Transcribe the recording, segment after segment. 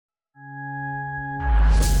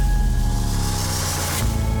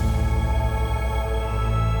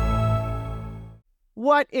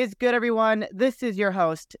What is good, everyone? This is your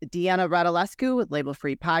host, Deanna Radulescu with Label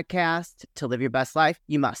Free Podcast. To live your best life,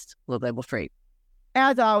 you must live label free.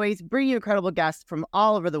 As always, bring you incredible guests from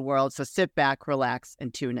all over the world, so sit back, relax,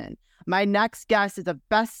 and tune in. My next guest is a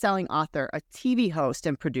best-selling author, a TV host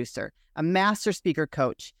and producer, a master speaker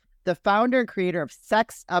coach, the founder and creator of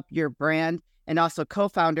Sex Up Your Brand, and also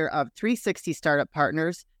co-founder of 360 Startup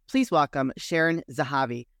Partners. Please welcome Sharon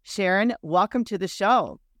Zehavi. Sharon, welcome to the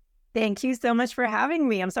show. Thank you so much for having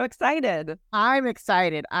me. I'm so excited. I'm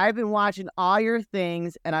excited. I've been watching all your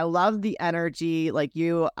things and I love the energy. Like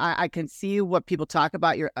you, I can see what people talk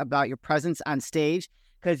about your presence on stage,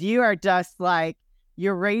 because you are just like,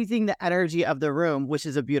 you're raising the energy of the room, which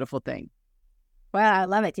is a beautiful thing. Well, I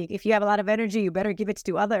love it. If you have a lot of energy, you better give it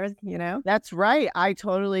to others, you know? That's right. I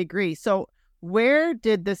totally agree. So where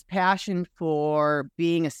did this passion for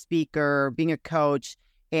being a speaker, being a coach,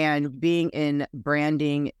 and being in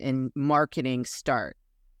branding and marketing start?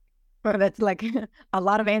 Well, that's like a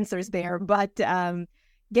lot of answers there. But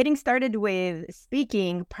getting started with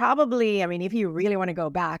speaking, probably, I mean, if you really want to go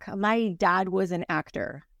back, my dad was an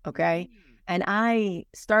actor, okay? And I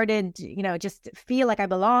started, just feel like I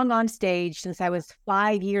belong on stage since I was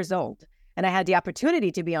 5 years old. And I had the opportunity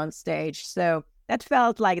to be on stage. So that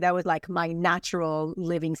felt like that was like my natural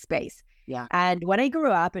living space. Yeah. And when I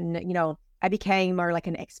grew up and, I became more like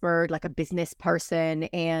an expert, like a business person.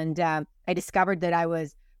 And I discovered that I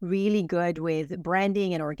was really good with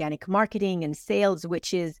branding and organic marketing and sales,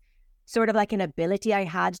 which is sort of like an ability I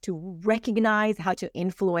had to recognize how to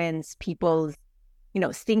influence people's,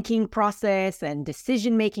 thinking process and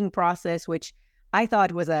decision-making process, which I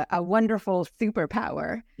thought was a wonderful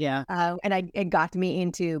superpower. Yeah. And it got me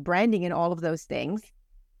into branding and all of those things.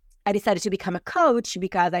 I decided to become a coach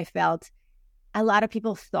because I felt a lot of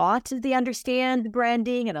people thought they understand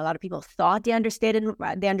branding, and a lot of people thought they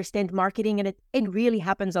understand marketing, and it really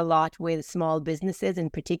happens a lot with small businesses in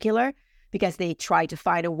particular, because they try to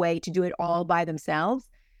find a way to do it all by themselves.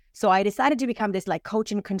 So I decided to become this like coach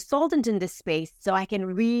and consultant in this space, so I can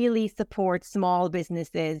really support small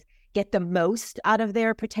businesses get the most out of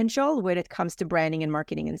their potential when it comes to branding and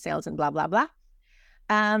marketing and sales and blah blah blah.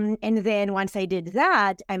 And then once I did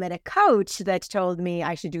that, I met a coach that told me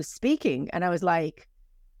I should do speaking. And I was like,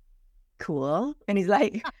 cool. And he's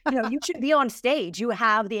like, you should be on stage. You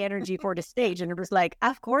have the energy for the stage. And it was like,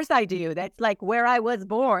 of course I do. That's like where I was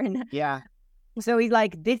born. Yeah. So he's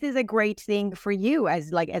like, this is a great thing for you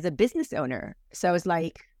as a business owner. So I was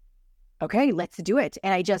like, okay, let's do it.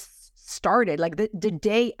 And I just started like the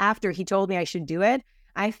day after he told me I should do it,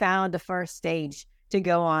 I found the first stage to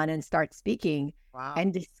go on and start speaking. Wow.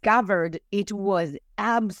 And discovered it was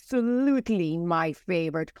absolutely my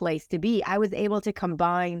favorite place to be. I was able to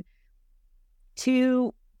combine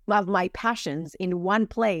two of my passions in one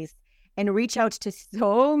place and reach out to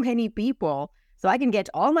so many people, so I can get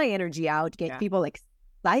all my energy out, get people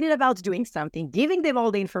excited about doing something, giving them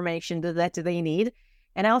all the information that they need.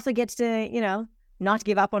 And I also get to, not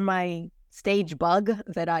give up on my stage bug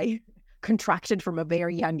that I contracted from a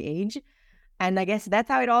very young age. And I guess that's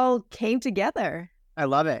how it all came together. I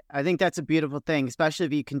love it. I think that's a beautiful thing, especially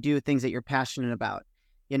if you can do things that you're passionate about.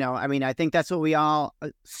 I think that's what we all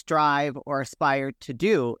strive or aspire to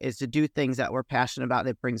do, is to do things that we're passionate about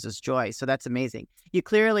that brings us joy. So that's amazing. You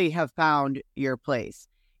clearly have found your place.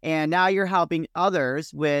 And now you're helping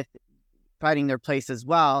others with finding their place as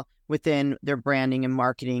well within their branding and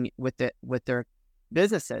marketing with their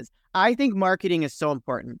businesses. I think marketing is so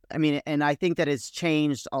important. And I think that it's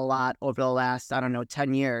changed a lot over the last,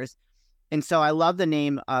 10 years. And so I love the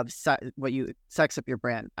name of Sex Up Your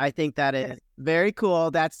Brand. I think that is very cool.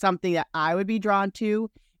 That's something that I would be drawn to.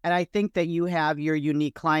 And I think that you have your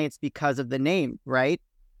unique clients because of the name, right?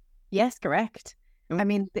 Yes, correct.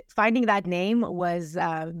 Finding that name was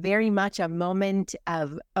very much a moment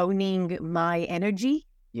of owning my energy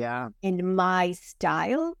and my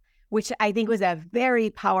style, which I think was a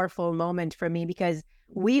very powerful moment for me, because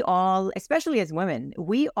we all, especially as women,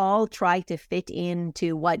 we all try to fit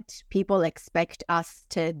into what people expect us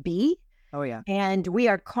to be. Oh, yeah. And we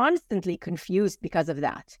are constantly confused because of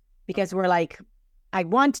that. Because we're like, I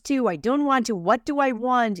want to, I don't want to, what do I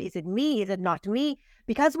want? Is it me? Is it not me?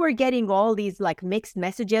 Because we're getting all these like mixed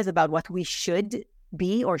messages about what we should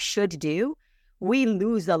be or should do, we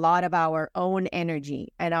lose a lot of our own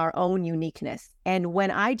energy and our own uniqueness. And when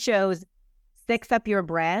I chose Sex Up Your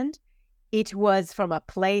Brand, it was from a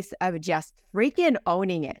place of just freaking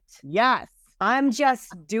owning it. Yes. I'm just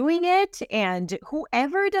doing it, and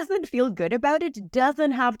whoever doesn't feel good about it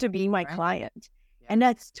doesn't have to be my client. Yeah. And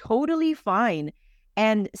that's totally fine.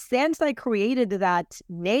 And since I created that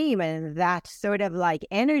name and that sort of like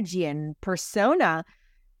energy and persona,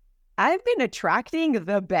 I've been attracting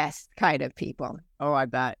the best kind of people. Oh, I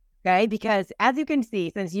bet. Okay. Because as you can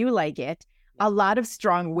see, since you like it, a lot of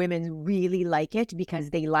strong women really like it because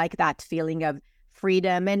they like that feeling of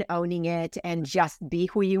freedom and owning it and just be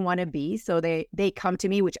who you want to be. So they come to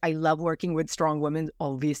me, which I love working with strong women,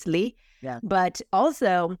 obviously. Yeah. But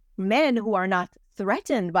also men who are not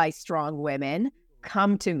threatened by strong women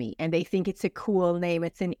come to me and they think it's a cool name.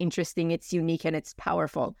 It's an interesting, it's unique, and it's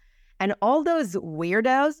powerful. And all those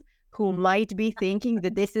weirdos who might be thinking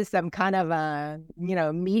that this is some kind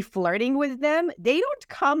of me flirting with them, they don't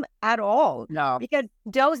come at all. No. Because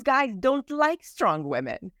those guys don't like strong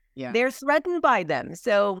women. Yeah. They're threatened by them.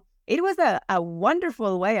 So it was a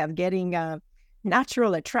wonderful way of getting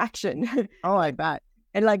natural attraction. Oh, I bet.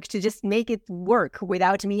 And like to just make it work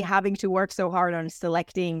without me having to work so hard on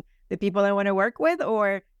selecting the people I want to work with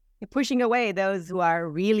or pushing away those who are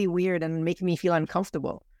really weird and make me feel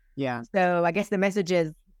uncomfortable. Yeah. So I guess the message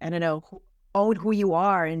is, I don't know, own who you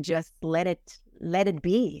are and just let it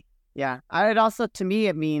be. Yeah. It also, to me,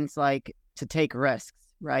 it means like to take risks,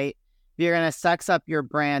 right? If you're going to sex up your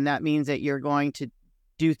brand, that means that you're going to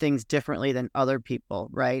do things differently than other people,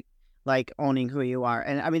 right? Like owning who you are.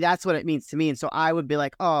 And I mean, that's what it means to me. And so I would be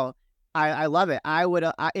like, oh, I love it.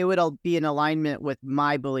 It would be in alignment with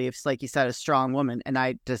my beliefs, like you said, a strong woman. And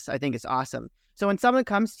I think it's awesome. So when someone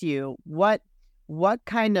comes to you, what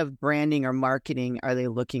kind of branding or marketing are they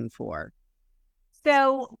looking for?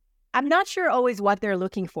 So I'm not sure always what they're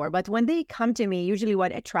looking for, but when they come to me, usually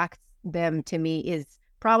what attracts them to me is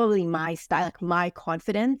probably my style, like my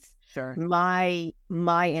confidence, sure, my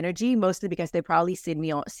energy, mostly because they probably see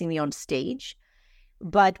me on stage.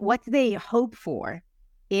 But what they hope for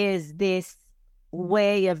is this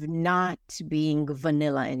way of not being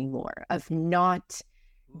vanilla anymore, of not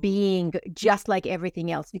being just like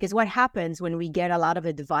everything else. Because what happens when we get a lot of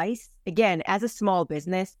advice, again, as a small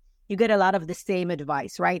business, you get a lot of the same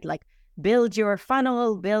advice, right? Like build your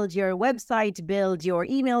funnel, build your website, build your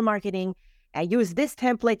email marketing, and use this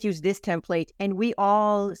template. And we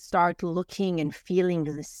all start looking and feeling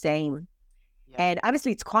the same. Yeah. And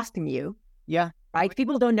obviously it's costing you. Yeah. Right?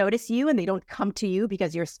 People don't notice you and they don't come to you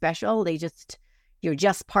because you're special. You're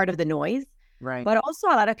just part of the noise. Right. But also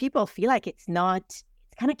a lot of people feel like it's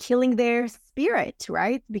kind of killing their spirit,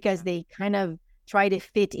 right? Because they kind of try to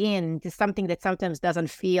fit in to something that sometimes doesn't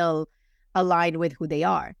feel aligned with who they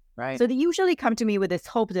are. Right. So they usually come to me with this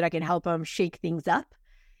hope that I can help them shake things up.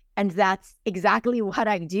 And that's exactly what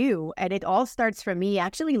I do. And it all starts from me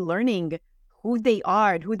actually learning who they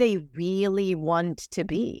are and who they really want to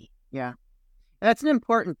be. Yeah. That's an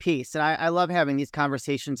important piece. And I love having these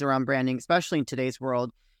conversations around branding, especially in today's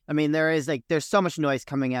world. I mean, there's so much noise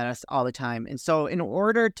coming at us all the time. And so in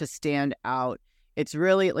order to stand out, it's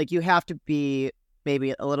really like you have to be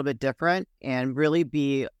maybe a little bit different and really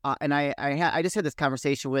be, and I just had this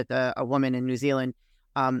conversation with a woman in New Zealand,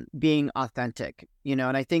 being authentic, and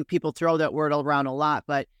I think people throw that word around a lot,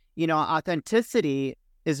 but, authenticity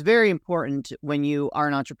is very important when you are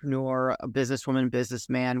an entrepreneur, a businesswoman,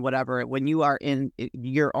 businessman, whatever, when you are in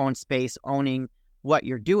your own space, owning what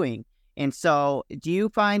you're doing. And so do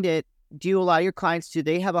a lot of your clients, do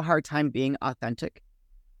they have a hard time being authentic?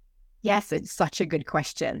 Yes, it's such a good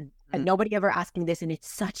question. And nobody ever asked me this, and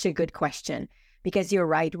it's such a good question because you're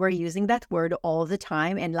right. We're using that word all the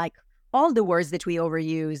time. And like all the words that we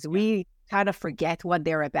overuse, we kind of forget what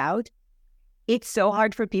they're about. It's so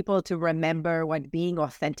hard for people to remember what being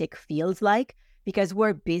authentic feels like because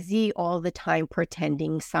we're busy all the time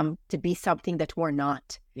pretending to be something that we're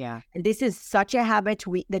not. Yeah. And this is such a habit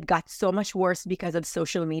that got so much worse because of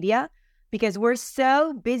social media, because we're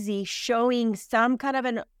so busy showing some kind of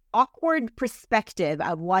an awkward perspective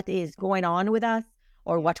of what is going on with us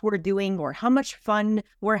or what we're doing or how much fun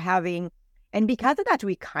we're having. And because of that,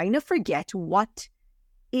 we kind of forget what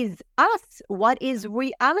is us, what is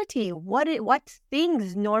reality, what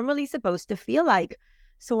things normally supposed to feel like.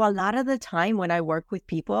 So a lot of the time when I work with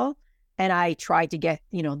people and I try to get,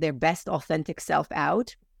 their best authentic self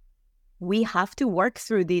out, we have to work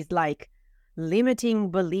through these like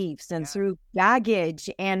limiting beliefs and through baggage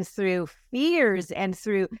and through fears and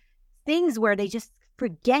through things where they just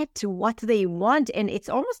forget what they want. And it's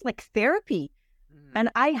almost like therapy. And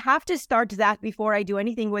I have to start that before I do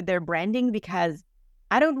anything with their branding because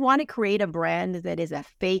I don't want to create a brand that is a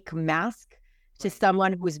fake mask to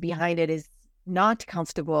someone who's behind it is not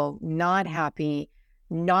comfortable, not happy,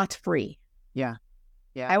 not free. Yeah.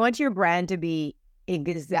 Yeah. I want your brand to be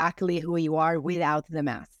exactly who you are without the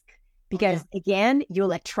mask. Because again,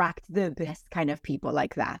 you'll attract the best kind of people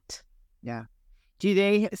like that. Yeah.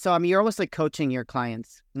 So I mean, you're almost like coaching your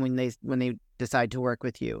clients when they decide to work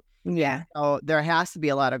with you. Yeah. So there has to be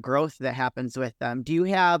a lot of growth that happens with them. Do you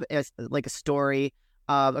have a story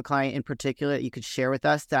of a client in particular that you could share with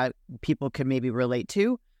us that people can maybe relate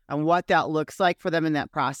to, and what that looks like for them in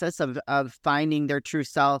that process of finding their true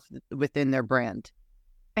self within their brand?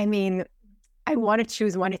 I mean, I want to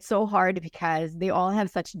choose one. It's so hard because they all have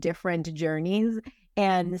such different journeys.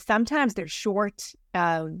 And sometimes they're short,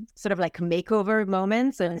 sort of like makeover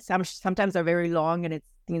moments. And sometimes they're very long and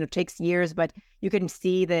it takes years, but you can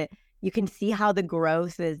see how the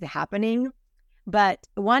growth is happening. But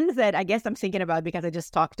one that I guess I'm thinking about because I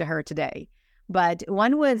just talked to her today. But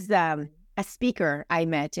one was a speaker I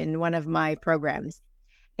met in one of my programs.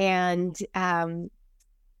 And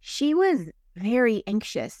she was very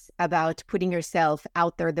anxious about putting herself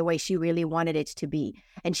out there the way she really wanted it to be.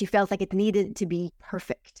 And she felt like it needed to be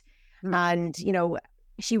perfect. And,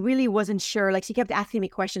 she really wasn't sure. Like, she kept asking me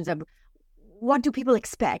questions of, what do people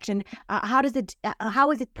expect? And how is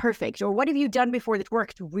it perfect? Or what have you done before that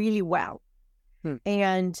worked really well?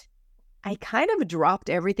 And I kind of dropped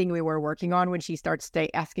everything we were working on when she starts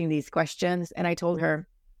asking these questions. And I told her,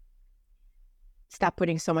 stop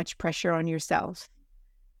putting so much pressure on yourself.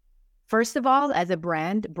 First of all, as a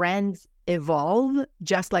brand, brands evolve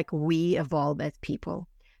just like we evolve as people.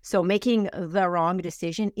 So making the wrong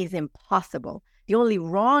decision is impossible. The only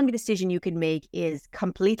wrong decision you can make is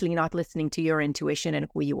completely not listening to your intuition and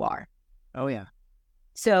who you are. Oh, yeah.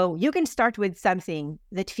 So you can start with something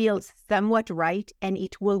that feels somewhat right, and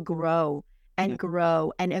it will grow and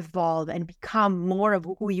grow and evolve and become more of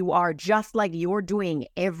who you are, just like you're doing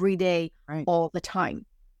every day, all the time.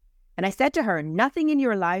 And I said to her, nothing in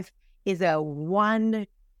your life is a one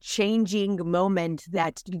changing moment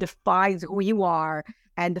that defines who you are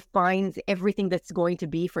and defines everything that's going to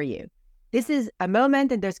be for you. This is a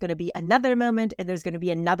moment, and there's going to be another moment, and there's going to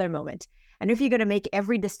be another moment. And if you're going to make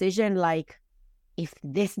every decision like, if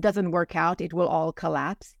this doesn't work out, it will all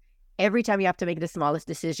collapse. Every time you have to make the smallest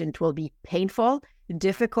decision, it will be painful,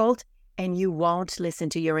 difficult, and you won't listen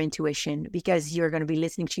to your intuition because you're going to be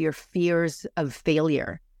listening to your fears of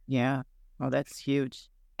failure. Yeah. Oh, that's huge.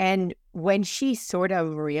 And when she sort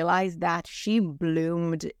of realized that, she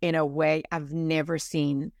bloomed in a way I've never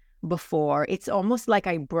seen before. It's almost like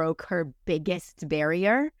I broke her biggest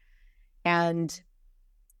barrier, and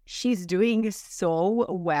she's doing so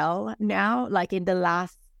well now. Like in the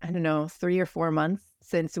last, 3 or 4 months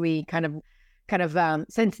since we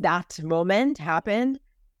since that moment happened,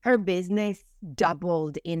 her business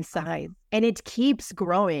doubled in size, and it keeps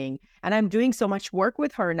growing. And I'm doing so much work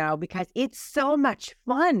with her now because it's so much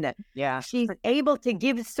fun. Yeah. She's able to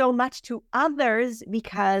give so much to others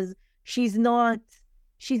because she's not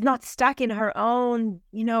stuck in her own,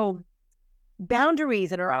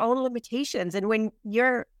 boundaries and her own limitations. And when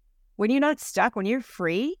you're not stuck, when you're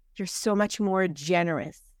free, you're so much more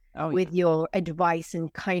generous with your advice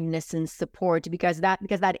and kindness and support because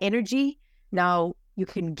that energy now you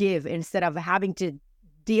can give instead of having to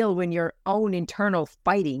deal with your own internal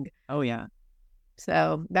fighting. Oh, yeah.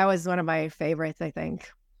 So that was one of my favorites, I think.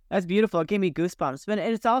 That's beautiful. It gave me goosebumps. But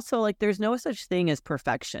it's also like there's no such thing as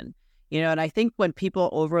perfection, and I think when people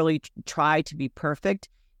overly try to be perfect,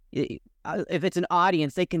 if it's an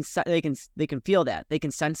audience, they can feel that, they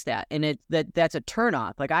can sense that, and that's a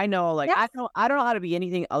turnoff. Like I know, I don't know how to be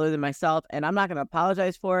anything other than myself, and I'm not going to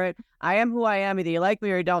apologize for it. I am who I am. Either you like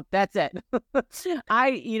me or you don't. That's it. I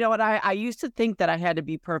used to think that I had to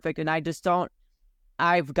be perfect, and I just don't.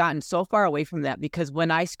 I've gotten so far away from that because when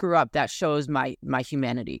I screw up, that shows my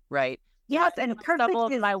humanity, right? Yes, and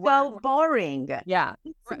perfect is so boring. Yeah,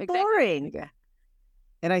 it's boring.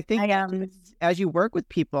 And I think as you work with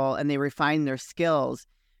people and they refine their skills,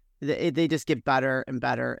 they just get better and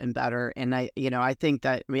better and better. And I think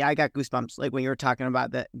that I got goosebumps like when you were talking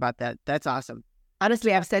about that. That's awesome.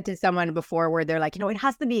 Honestly, I've said to someone before where they're like, it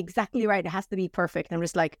has to be exactly right. It has to be perfect. And I'm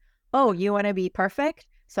just like, oh, you want to be perfect?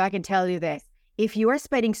 So I can tell you this. If you are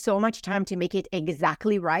spending so much time to make it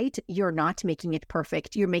exactly right, you're not making it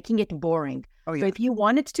perfect. You're making it boring. Oh, yeah. So if you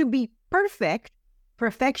want it to be perfect,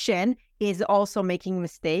 perfection is also making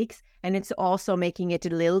mistakes, and it's also making it a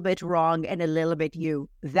little bit wrong and a little bit you.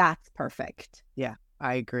 That's perfect. Yeah,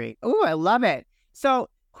 I agree. Oh, I love it. So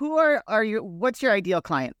who are you? What's your ideal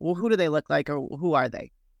client? Well, who do they look like, or who are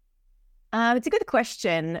they? It's a good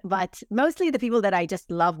question, but mostly the people that I just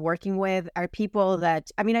love working with are people that,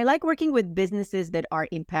 I like working with businesses that are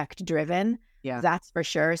impact driven. Yeah, that's for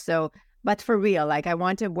sure. So, but for real, I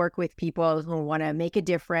want to work with people who want to make a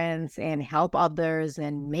difference and help others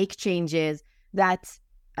and make changes. That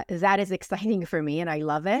is exciting for me, and I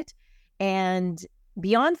love it. And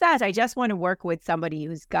beyond that, I just want to work with somebody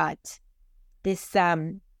who's got this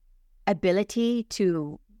ability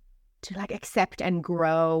to like accept and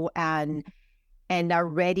grow and are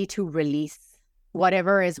ready to release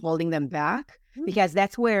whatever is holding them back, because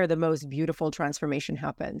that's where the most beautiful transformation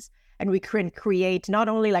happens. And we can create not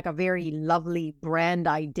only like a very lovely brand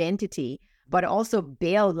identity, but also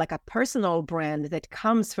build like a personal brand that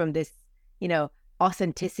comes from this,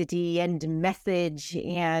 authenticity and message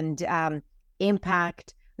and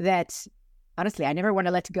impact that honestly, I never want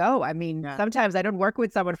to let go. I mean, sometimes I don't work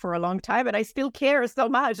with someone for a long time and I still care so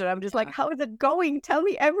much. And I'm just like, how is it going? Tell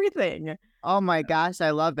me everything. Oh my gosh,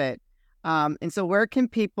 I love it. And so where can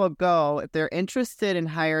people go if they're interested in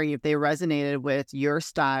hiring, if they resonated with your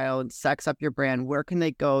style and Sex Up Your Brand, where can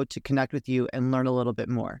they go to connect with you and learn a little bit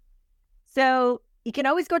more? So you can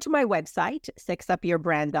always go to my website,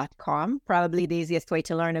 sexupyourbrand.com, probably the easiest way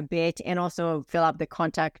to learn a bit, and also fill up the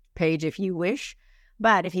contact page if you wish.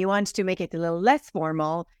 But if you want to make it a little less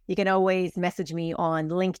formal, you can always message me on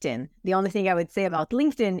LinkedIn. The only thing I would say about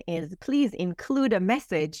LinkedIn is please include a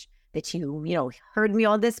message that you heard me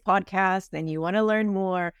on this podcast and you want to learn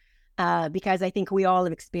more, because I think we all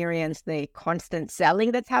have experienced the constant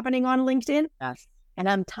selling that's happening on LinkedIn. Yes. And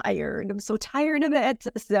I'm tired. I'm so tired of it.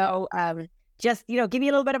 So just, give me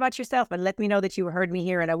a little bit about yourself and let me know that you heard me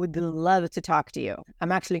here, and I would love to talk to you.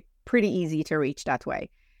 I'm actually pretty easy to reach that way.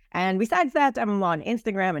 And besides that, I'm on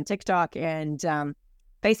Instagram and TikTok and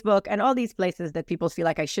Facebook and all these places that people feel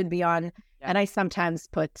like I should be on. Yeah. And I sometimes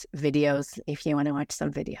put videos if you want to watch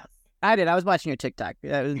some videos. I did. I was watching your TikTok.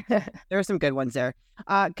 There were some good ones there.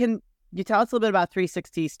 Can you tell us a little bit about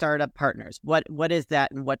 360 Startup Partners? What is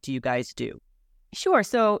that and what do you guys do? Sure.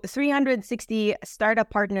 So 360 Startup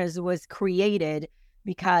Partners was created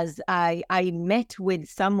because I met with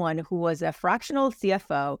someone who was a fractional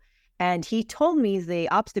CFO, and he told me the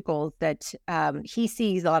obstacles that he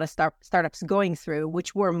sees a lot of startups going through,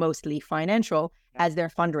 which were mostly financial as they're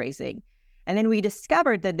fundraising. And then we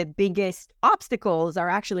discovered that the biggest obstacles are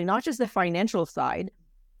actually not just the financial side,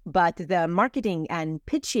 but the marketing and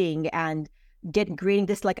pitching and creating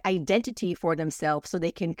this like identity for themselves so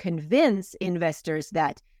they can convince investors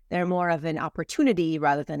that they're more of an opportunity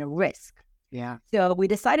rather than a risk. Yeah. So we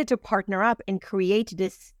decided to partner up and create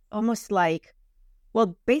this almost like,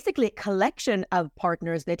 basically a collection of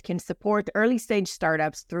partners that can support early stage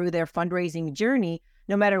startups through their fundraising journey,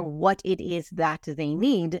 no matter what it is that they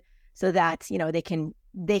need, so that,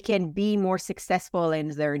 they can be more successful in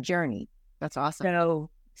their journey. That's awesome.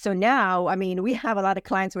 So now, I mean, we have a lot of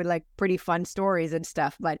clients with like pretty fun stories and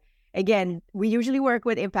stuff. But again, we usually work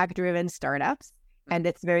with impact-driven startups, and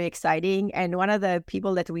it's very exciting. And one of the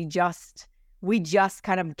people that we just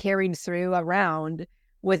kind of carried through around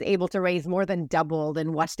was able to raise more than double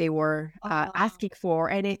than what they were asking for.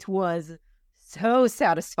 And it was so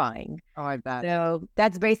satisfying. Oh, I bet. So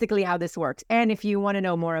that's basically how this works. And if you want to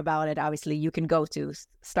know more about it, obviously you can go to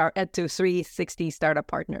 360 Startup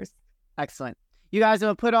Partners. Excellent. You guys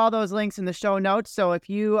will put all those links in the show notes. So if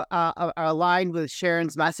you are aligned with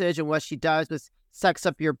Sharon's message and what she does with Sex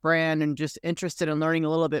Up Your Brand and just interested in learning a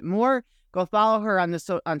little bit more, go follow her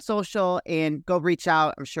on social and go reach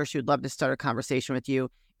out. I'm sure she would love to start a conversation with you.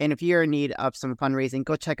 And if you're in need of some fundraising,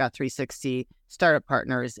 go check out 360 Startup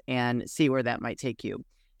Partners and see where that might take you.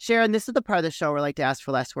 Sharon, this is the part of the show where I like to ask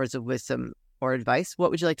for last words of wisdom or advice.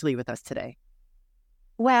 What would you like to leave with us today?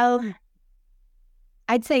 Well,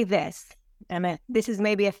 I'd say this. This is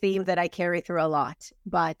maybe a theme that I carry through a lot,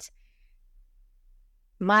 but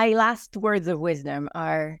my last words of wisdom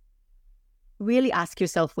are really ask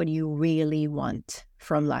yourself what you really want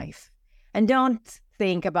from life. And don't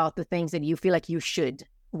think about the things that you feel like you should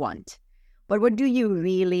want, but what do you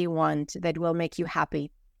really want that will make you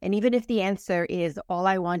happy? And even if the answer is all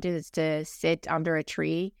I want is to sit under a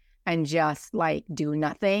tree and just like do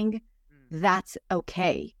nothing, that's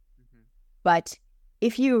okay. Mm-hmm. But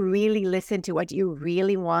if you really listen to what you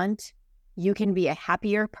really want, you can be a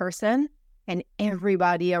happier person, and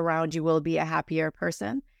everybody around you will be a happier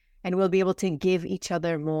person, and we'll be able to give each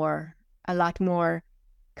other a lot more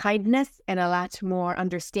kindness and a lot more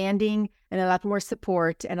understanding and a lot more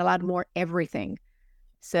support and a lot more everything.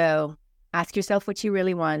 So ask yourself what you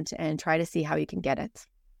really want and try to see how you can get it.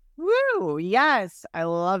 Woo! Yes, I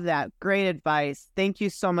love that. Great advice. Thank you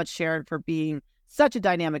so much, Sharon, for being such a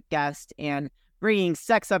dynamic guest and bringing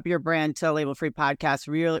Sex Up Your Brand to Label Free Podcast.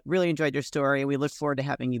 Really enjoyed your story, and we look forward to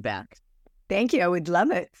having you back. Thank you. I would love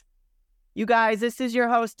it. You guys, this is your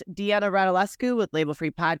host, Deanna Radulescu with Label Free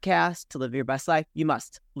Podcast. To live your best life, you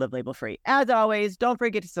must live label free. As always, don't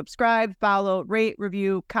forget to subscribe, follow, rate,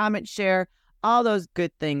 review, comment, share, all those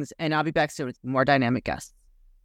good things. And I'll be back soon with more dynamic guests.